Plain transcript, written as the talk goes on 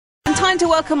time to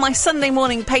welcome my Sunday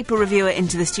morning paper reviewer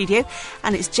into the studio,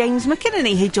 and it's James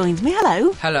McInerney who joins me.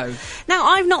 Hello. Hello. Now,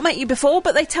 I've not met you before,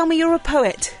 but they tell me you're a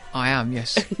poet. I am,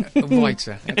 yes. A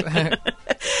writer.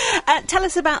 Tell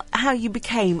us about how you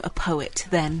became a poet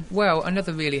then. Well, I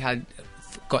never really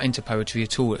got into poetry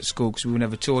at all at school because we were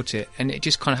never taught it, and it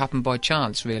just kind of happened by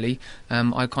chance, really.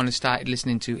 I kind of started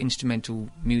listening to instrumental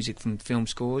music from film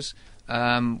scores,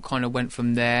 kind of went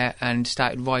from there and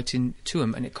started writing to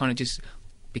them, and it kind of just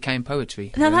became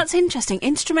poetry. Now, that's interesting.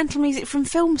 Instrumental music from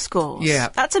film scores. Yeah.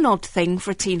 That's an odd thing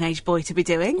for a teenage boy to be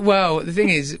doing. Well, the thing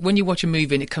is, when you watch a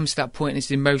movie and it comes to that point and it's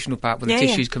the emotional part where the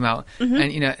tissues come out,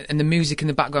 and, you know, and the music in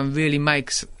the background really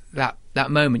makes that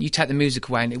moment. You take the music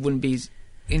away and it wouldn't be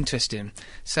interesting.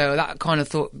 So that kind of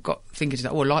got thinking to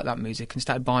that, I like that music, and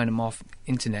started buying them off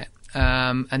internet.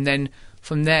 And then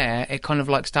from there, it kind of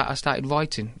like I started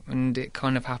writing, and it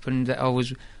kind of happened that I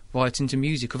was writing to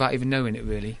music without even knowing it,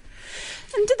 really.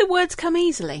 And did the words come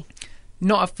easily?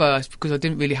 Not at first, because I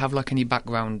didn't really have like any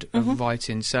background of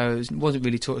writing, so it wasn't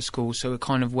really taught at school. So it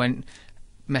kind of went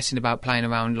messing about, playing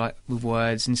around like with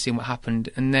words and seeing what happened,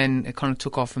 and then it kind of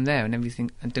took off from there, and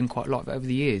everything. I've done quite a lot of it over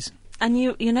the years. And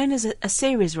you're known as a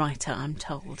series writer, I'm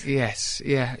told. Yes,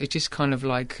 yeah. It's just kind of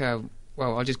like, I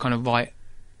just kind of write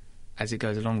as it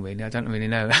goes along, really. I don't really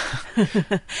know.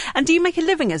 And do you make a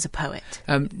living as a poet?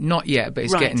 Not yet, but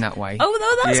it's getting that way.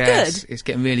 Oh, that's good. It's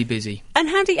getting really busy. And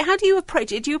how do you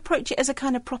approach it? Do you approach it as a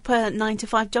kind of proper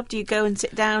 9-to-5 job? Do you go and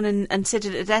sit down and sit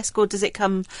at a desk, or does it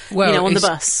come, on the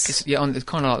bus? It's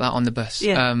kind of like that on the bus.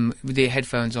 Yeah. With the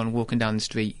headphones on, walking down the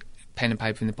street, pen and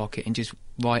paper in the pocket, and just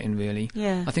writing, really.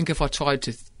 Yeah. I think if I tried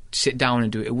to sit down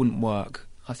and do it, it wouldn't work.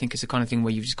 I think it's the kind of thing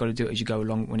where you've just got to do it as you go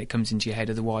along when it comes into your head.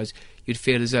 Otherwise, you'd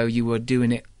feel as though you were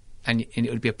doing it and it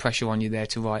would be a pressure on you there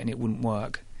to write, and it wouldn't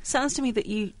work. Sounds to me that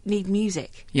you need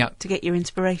music to get your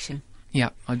inspiration. Yeah,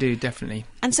 I do, definitely.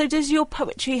 And so does your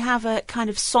poetry have a kind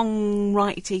of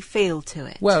songwriting feel to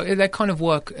it? Well, they kind of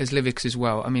work as lyrics as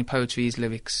well. I mean, poetry is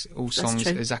lyrics, all songs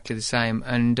are exactly the same.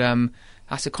 And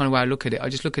that's the kind of way I look at it. I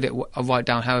just look at it, I write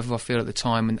down however I feel at the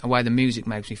time and the way the music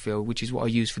makes me feel, which is what I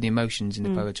use for the emotions in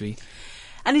the poetry.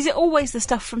 And is it always the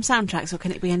stuff from soundtracks, or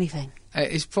can it be anything?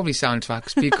 It's probably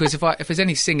soundtracks, because if there's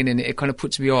any singing in it, it kind of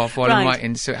puts me off while I'm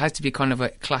writing. So it has to be kind of a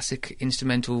classic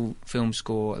instrumental film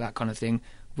score, that kind of thing,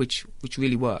 which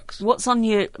really works. What's on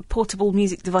your portable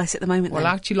music device at the moment, Well,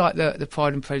 then? I actually like the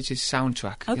Pride and Prejudice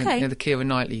soundtrack. Okay. You know, the Keira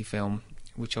Knightley film,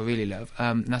 which I really love.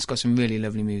 And that's got some really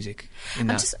lovely music in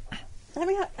that. Let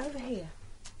me over here.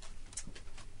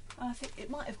 I think it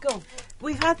might have gone.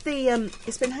 We've had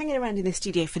it's been hanging around in the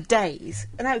studio for days.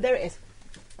 No, there it is.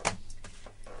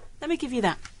 Let me give you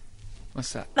that.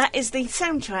 What's that? That is the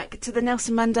soundtrack to the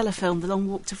Nelson Mandela film, The Long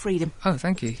Walk to Freedom. Oh,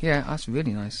 thank you. Yeah, that's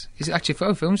really nice. Is it actually for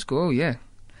a film score? Oh, yeah.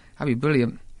 That'd be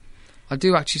brilliant. I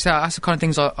do actually say that's the kind of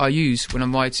things I use when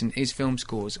I'm writing is film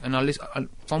scores. And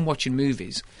if I'm watching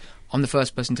movies, I'm the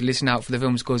first person to listen out for the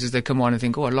film scores as they come on and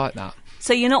think, oh, I like that.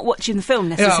 So you're not watching the film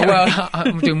necessarily? Yeah, well,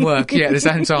 I'm doing work, at the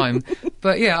same time.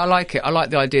 But yeah, I like it. I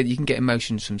like the idea that you can get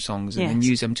emotions from songs and then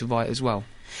use them to write as well.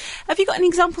 Have you got any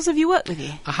examples of your work with you?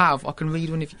 I have. I can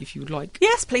read one if you would like.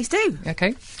 Yes, please do.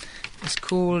 Okay. It's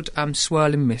called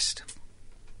Swirling Mist.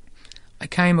 I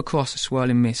came across a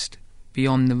swirling mist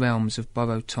beyond the realms of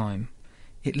borrowed time.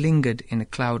 It lingered in a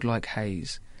cloud-like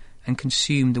haze and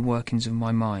consumed the workings of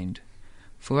my mind.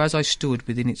 For as I stood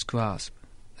within its grasp,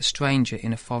 a stranger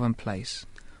in a foreign place,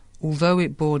 although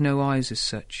it bore no eyes as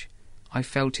such, I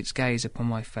felt its gaze upon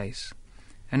my face,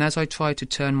 and as I tried to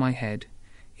turn my head,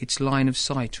 its line of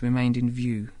sight remained in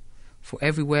view, for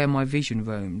everywhere my vision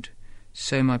roamed,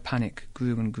 so my panic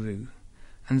grew and grew.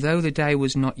 And though the day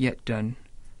was not yet done,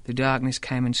 the darkness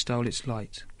came and stole its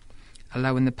light,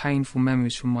 allowing the painful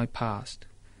memories from my past,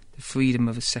 the freedom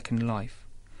of a second life.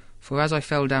 For as I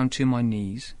fell down to my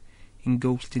knees,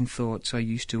 engulfed in thoughts I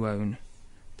used to own,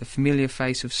 the familiar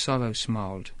face of sorrow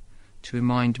smiled to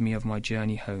remind me of my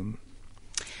journey home.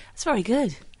 That's very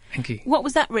good. Thank you. What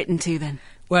was that written to then?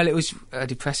 Well, it was a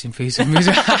depressing piece of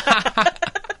music.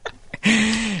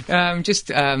 Just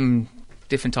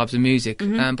different types of music.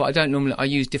 But I don't normally... I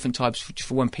use different types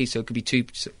for one piece, so it could be two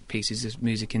pieces of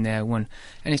music in there, one.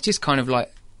 And it's just kind of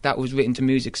like, that was written to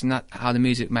music, and that's how the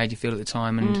music made you feel at the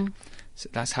time, and so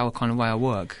that's how kind of way I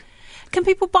work. Can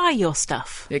people buy your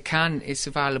stuff? It can. It's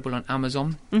available on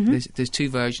Amazon. There's two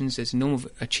versions. There's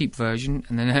a cheap version,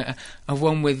 and then a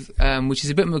one with which is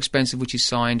a bit more expensive, which is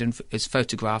signed and it's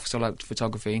photographed. So I like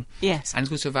photography. Yes. And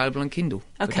it's also available on Kindle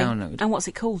for download. And what's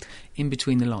it called? In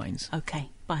Between the Lines. Okay.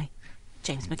 Bye.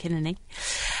 James McInerney.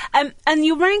 And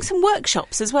you're running some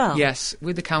workshops as well. Yes,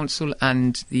 with the council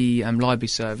and the library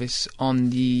service on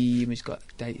the, we've got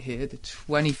a date here, the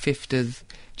 25th of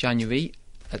January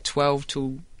at 12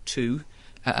 till 2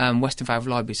 at Western Favour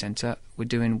Library Centre. We're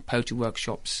doing poetry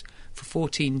workshops for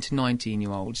 14 to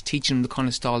 19-year-olds, teaching them the kind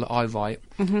of style that I write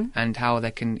and how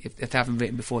they can, if they haven't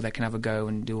written before, they can have a go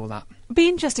and do all that. It'd be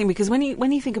interesting because when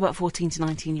you think about 14 to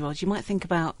 19-year-olds, you might think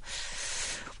about,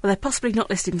 well, they're possibly not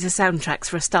listening to soundtracks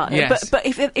for a start. Yes. But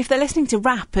if they're listening to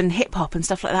rap and hip-hop and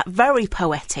stuff like that, very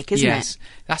poetic, isn't it? Yes,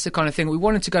 that's the kind of thing. We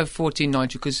wanted to go 14,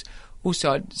 19 because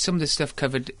also some of the stuff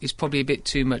covered is probably a bit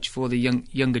too much for the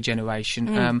younger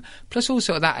generation. Plus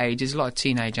also at that age, there's a lot of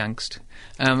teenage angst.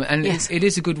 And yes. it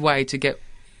is a good way to get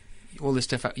all the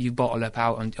stuff you bottle up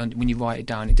out and when you write it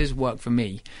down. It does work for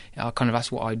me.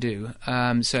 That's what I do.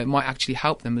 So it might actually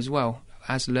help them as well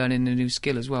as learning a new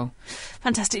skill as well.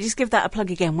 Fantastic. Just give that a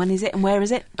plug again. When is it and where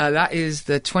is it? That is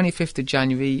the 25th of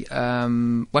January,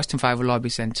 Western Favour Library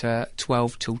Centre,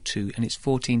 12 till 2, and it's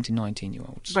 14 to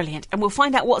 19-year-olds. Brilliant. And we'll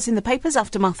find out what's in the papers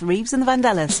after Martha Reeves and the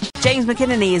Vandellas. James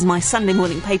McInerney is my Sunday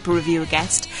morning paper reviewer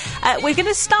guest. We're going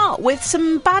to start with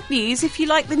some bad news if you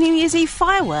like the New Year's Eve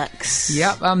fireworks.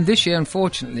 Yep, this year,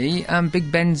 unfortunately,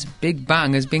 Big Ben's Big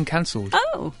Bang has been cancelled.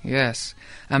 Oh. Yes.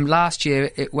 Last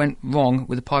year it went wrong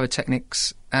with the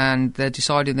pyrotechnics and they're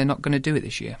deciding they're not going to do it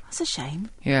this year. That's a shame.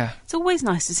 Yeah. It's always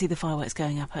nice to see the fireworks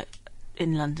going up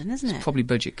in London, isn't it? Probably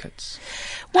budget cuts.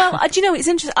 Well, do you know, it's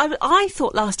interesting. I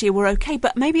thought last year were okay,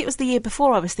 but maybe it was the year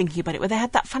before I was thinking about it, where they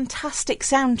had that fantastic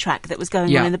soundtrack that was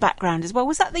going on in the background as well.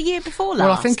 Was that the year before last?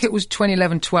 Well, I think it was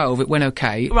 2011-12, it went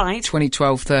okay. Right.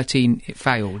 2012-13, it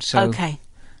failed. So okay.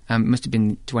 It must have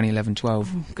been 2011-12.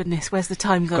 Oh, goodness, where's the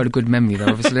time gone? Got a good memory, though,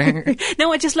 obviously.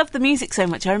 No, I just love the music so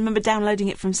much. I remember downloading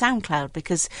it from SoundCloud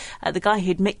because the guy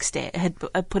who'd mixed it had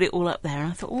put it all up there. And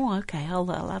I thought, oh, OK, I'll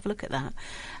have a look at that.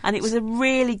 And it was a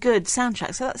really good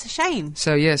soundtrack, so that's a shame.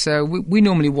 So, yeah, we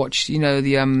normally watch,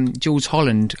 the Jules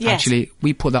Holland, yes. Actually.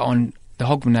 We put that on the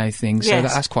Hogmanay thing, so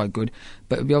yes. that's quite good.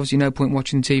 But there'll be obviously no point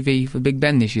watching TV for Big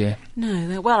Ben this year.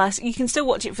 No, well, you can still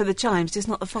watch it for the chimes, just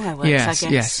not the fireworks, yes, I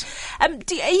guess.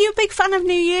 Yes. Are you a big fan of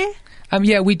New Year?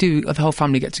 Yeah, we do. The whole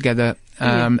family get together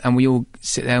and we all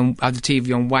sit there and have the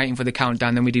TV on waiting for the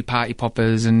countdown, then we do party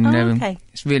poppers and okay.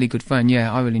 It's really good fun.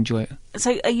 Yeah, I really enjoy it.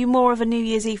 So are you more of a New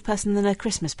Year's Eve person than a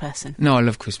Christmas person? No, I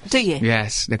love Christmas. Do you?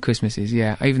 Yes, the Christmases,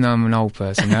 yeah. Even though I'm an old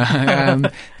person,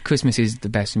 Christmas is the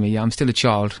best for me. Yeah, I'm still a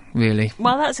child, really.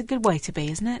 Well, that's a good way to be,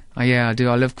 isn't it? Yeah, I do.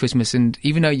 I love Christmas, and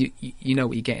even though you know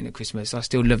what you're getting at Christmas, I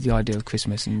still love the idea of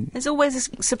Christmas. And there's always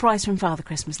a surprise from Father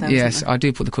Christmas, though, yes, isn't there? I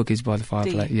do put the cookies by the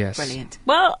fireplace, yes. Brilliant.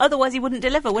 Well, otherwise he wouldn't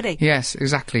deliver, would he? Yes,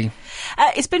 exactly.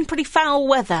 It's been pretty foul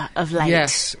weather of late.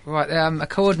 Yes, right.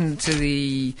 According to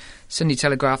the Sunday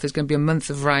Telegraph, there's going to be a month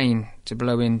of rain to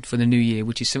blow in for the new year,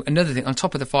 which is another thing, on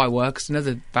top of the fireworks,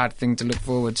 another bad thing to look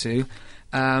forward to.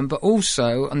 But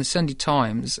also, on the Sunday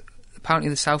Times, apparently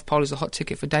the South Pole is a hot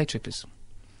ticket for day trippers.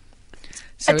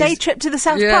 So a day trip to the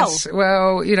South Pole? Yes,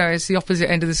 well, it's the opposite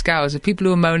end of the scale. So people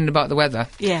who are moaning about the weather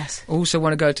also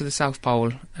want to go to the South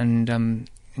Pole and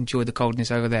enjoy the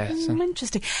coldness over there. So.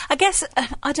 Interesting. I guess,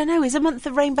 I don't know, is a month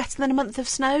of rain better than a month of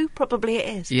snow? Probably it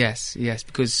is. Yes,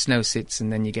 because snow sits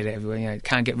and then you get it everywhere. You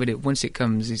can't get rid of it. Once it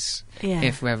comes, it's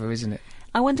here forever, isn't it?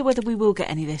 I wonder whether we will get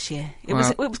any this year. It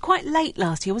was quite late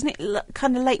last year, wasn't it?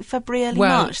 Kind of late February, early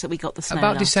March that we got the snow.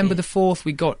 About December the 4th,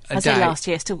 we got a day. I say last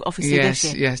year, still obviously this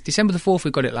year. Yes, December the 4th,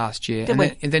 we got it last year,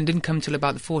 and then didn't come till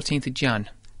about the 14th of Jan.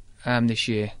 This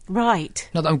year. Right.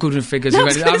 Not that I'm good with figures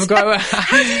already. I've got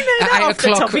how do you know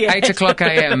that 8 o'clock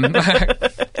a.m.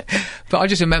 But I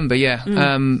just remember,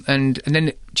 and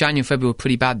then January and February were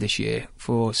pretty bad this year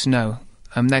for snow.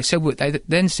 They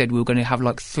then said we were going to have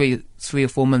like three or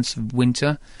 4 months of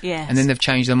winter. Yes. And then they've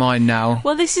changed their mind now.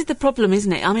 Well, this is the problem,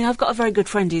 isn't it? I mean, I've got a very good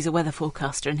friend who's a weather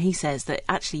forecaster, and he says that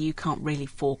actually you can't really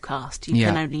forecast. You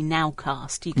can only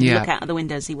nowcast. You can look out of the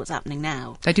window and see what's happening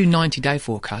now. They do 90-day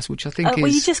forecasts, which I think is... Well,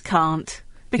 you just can't.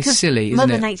 Because it's silly, isn't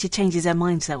Mother it? Nature changes her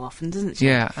mind so often, doesn't she?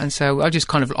 Yeah, and so I just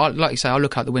kind of, like you say, I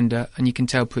look out the window and you can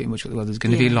tell pretty much what the weather's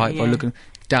going to be like by looking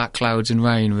dark clouds and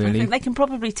rain, really. I think they can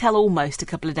probably tell almost a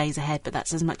couple of days ahead, but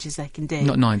that's as much as they can do.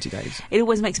 Not 90 days. It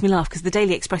always makes me laugh because the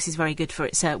Daily Express is very good for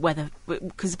its weather,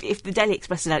 because if the Daily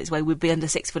Express had out its way, we'd be under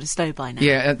 6 foot of snow by now.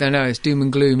 Yeah, I know, it's doom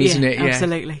and gloom, isn't it? Yeah,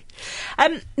 absolutely.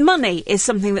 Money is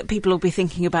something that people will be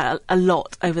thinking about a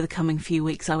lot over the coming few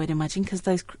weeks, I would imagine, because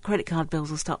those credit card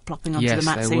bills will start plopping onto the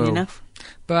mat soon enough.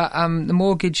 But the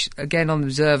mortgage, again on the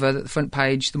Observer, at the front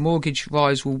page, the mortgage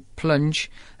rise will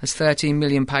plunge as 13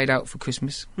 million paid out for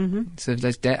Christmas. Mm-hmm. So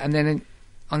there's debt. And then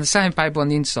on the same paper on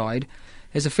the inside,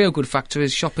 there's a feel-good factor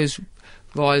as shoppers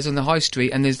rise on the high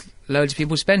street and there's loads of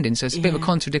people spending, so it's a bit of a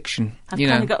contradiction. I've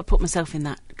kind of got to put myself in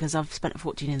that because I've spent a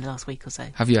fortune in the last week or so.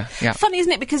 Have you? Yeah. Funny,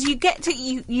 isn't it? Because you get to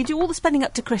you do all the spending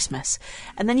up to Christmas,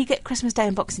 and then you get Christmas Day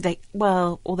and Boxing Day.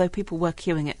 Well, although people were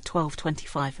queuing at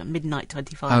 12:25 and midnight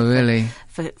 25. Oh, really?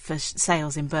 For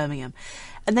sales in Birmingham,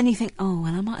 and then you think, oh,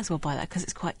 well, I might as well buy that because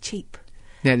it's quite cheap.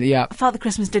 Yeah. Father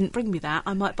Christmas didn't bring me that.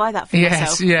 I might buy that for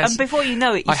myself. Yes. And before you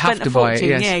know it, you spent a fortune.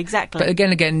 Yes. Yeah, exactly. But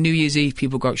again, New Year's Eve,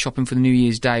 people go out shopping for the New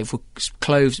Year's Day for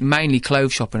clothes, mainly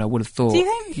clothes shopping, I would have thought. Do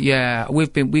you think? Yeah,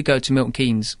 we go to Milton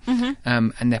Keynes,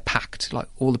 and they're packed, like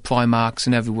all the Primarks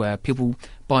and everywhere. People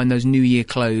buying those New Year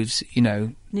clothes,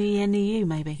 New Year, New You,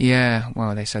 maybe. Yeah,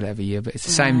 well, they sell it every year, but it's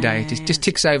the same day. It just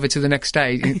ticks over to the next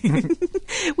day.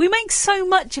 We make so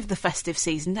much of the festive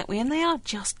season, don't we? And they are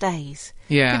just days.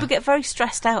 Yeah. People get very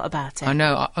stressed out about it. I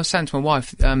know. I was saying to my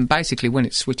wife, basically when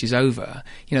it switches over,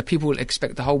 people will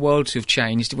expect the whole world to have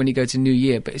changed when you go to New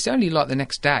Year, but it's only like the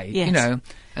next day,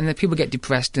 and then people get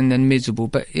depressed and then miserable,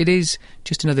 but it is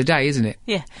just another day, isn't it?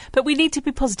 Yeah, but we need to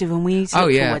be positive and we need to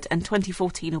look forward, and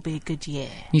 2014 will be a good year.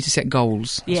 You need to set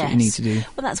goals. That's what you need to do.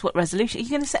 Well, that's what resolution. Are you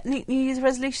going to set New Year's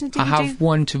resolutions? I have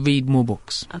one to read more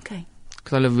books. Okay.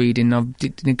 Because I love reading. I've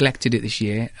neglected it this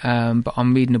year, but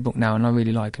I'm reading a book now and I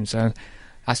really like them, so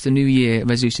that's the New Year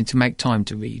resolution, to make time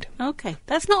to read. Okay,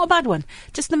 that's not a bad one.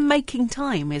 Just the making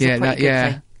time is a pretty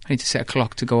good thing. I need to set a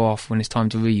clock to go off when it's time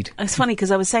to read. It's funny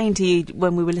because I was saying to you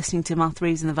when we were listening to Martha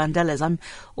Reeves and the Vandellas, I'm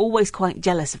always quite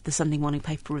jealous of the Sunday morning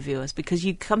paper reviewers because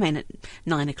you come in at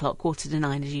 9 o'clock,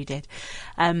 8:45 as you did,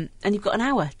 and you've got an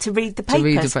hour to read the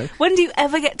papers. When do you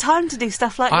ever get time to do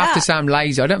stuff like that? I have to say I'm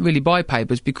lazy. I don't really buy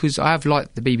papers because I have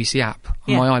the BBC app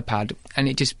on my iPad, and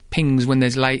it just pings when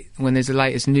there's the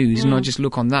latest news, and I just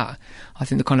look on that. I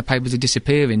think the kind of papers are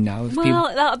disappearing now.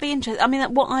 Well, that would be interesting. I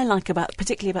mean, what I like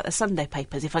particularly about the Sunday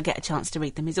papers, if I get a chance to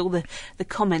read them, is all the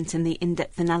comment and the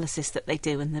in-depth analysis that they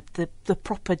do, and the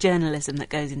proper journalism that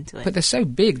goes into it. But they're so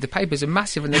big, the papers are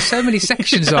massive, and there's so many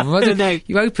sections of them. I don't know.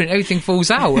 You open it, everything falls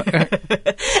out.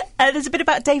 There's a bit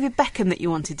about David Beckham that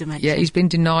you wanted to mention. Yeah, he's been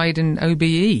denied an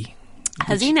OBE.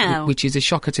 Has he now? Which is a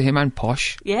shocker to him and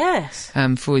Posh. Yes.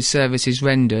 For his services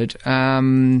rendered.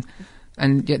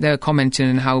 And yet they're commenting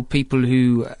on how people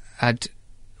who had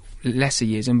lesser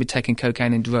years and been taking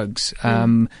cocaine and drugs,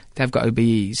 they've got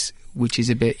OBEs, which is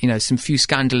a bit, some few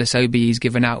scandalous OBEs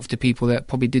given out to people that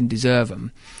probably didn't deserve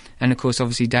them. And of course,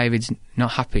 obviously, David's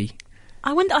not happy.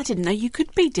 I didn't know you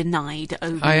could be denied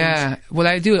OBEs. Oh, yeah. Well,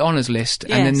 they do an honours list,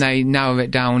 and then they narrow it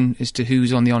down as to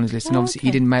who's on the honours list, and obviously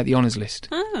he didn't make the honours list.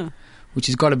 Oh. Which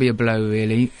has got to be a blow,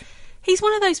 really. He's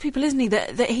one of those people, isn't he?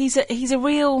 That he's a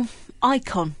real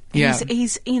icon. Yeah.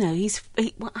 He's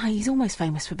he's almost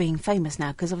famous for being famous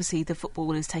now because obviously the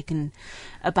football has taken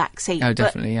a back seat. Oh,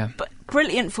 definitely, yeah. But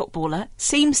brilliant footballer,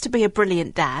 seems to be a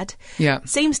brilliant dad. Yeah.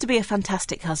 Seems to be a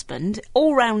fantastic husband,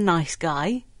 all round nice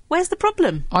guy. Where's the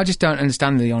problem? I just don't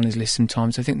understand the honours list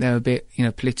sometimes. I think they're a bit,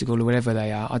 political or whatever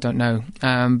they are. I don't know.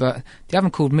 But they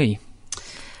haven't called me.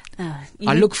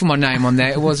 I looked for my name on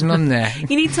there. It wasn't on there.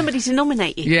 You need somebody to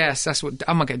nominate you. Yes, that's what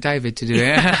I might get David to do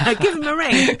it. Give him a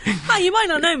ring. Oh, you might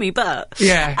not know me, but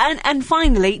yeah. And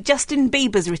finally, Justin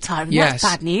Bieber's retiring. Yes.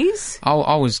 That's bad news.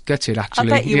 I was gutted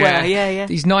actually. I bet you were. Yeah.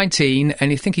 He's 19,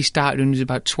 and I think he started when he was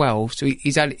about 12. So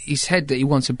he's said that he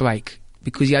wants a break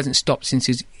because he hasn't stopped since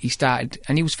he started,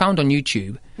 and he was found on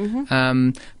YouTube.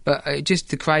 But just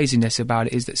the craziness about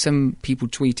it is that some people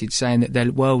tweeted saying that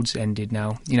their world's ended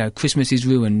now. Christmas is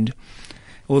ruined.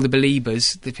 All the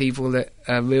believers, the people that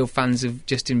are real fans of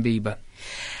Justin Bieber.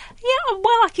 Yeah,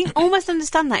 well, I can almost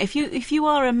understand that. If you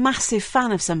are a massive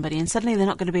fan of somebody and suddenly they're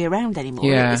not going to be around anymore,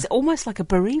 it's almost like a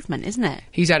bereavement, isn't it?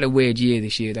 He's had a weird year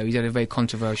this year, though. He's had a very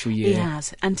controversial year. He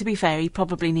has, and to be fair, he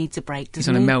probably needs a break,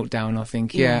 doesn't he? He's on a meltdown, I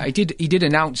think. Yeah, he did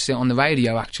announce it on the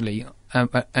radio, actually,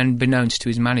 unbeknownst to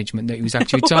his management, that he was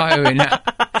actually retiring.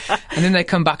 And then they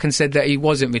come back and said that he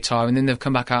wasn't retiring, then they've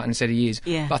come back out and said he is.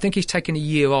 Yeah. But I think he's taken a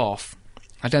year off.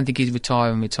 I don't think he's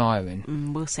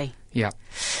retiring. We'll see. Yeah.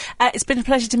 It's been a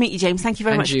pleasure to meet you, James. Thank you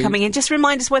very much for coming in. Just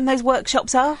remind us when those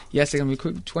workshops are. Yes, they're going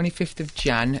to be 25th of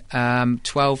Jan,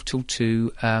 12 till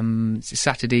 2, it's a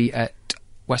Saturday at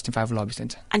Western Favour Library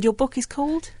Centre. And your book is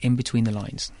called? In Between the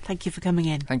Lines. Thank you for coming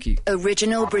in. Thank you.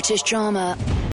 Original British drama.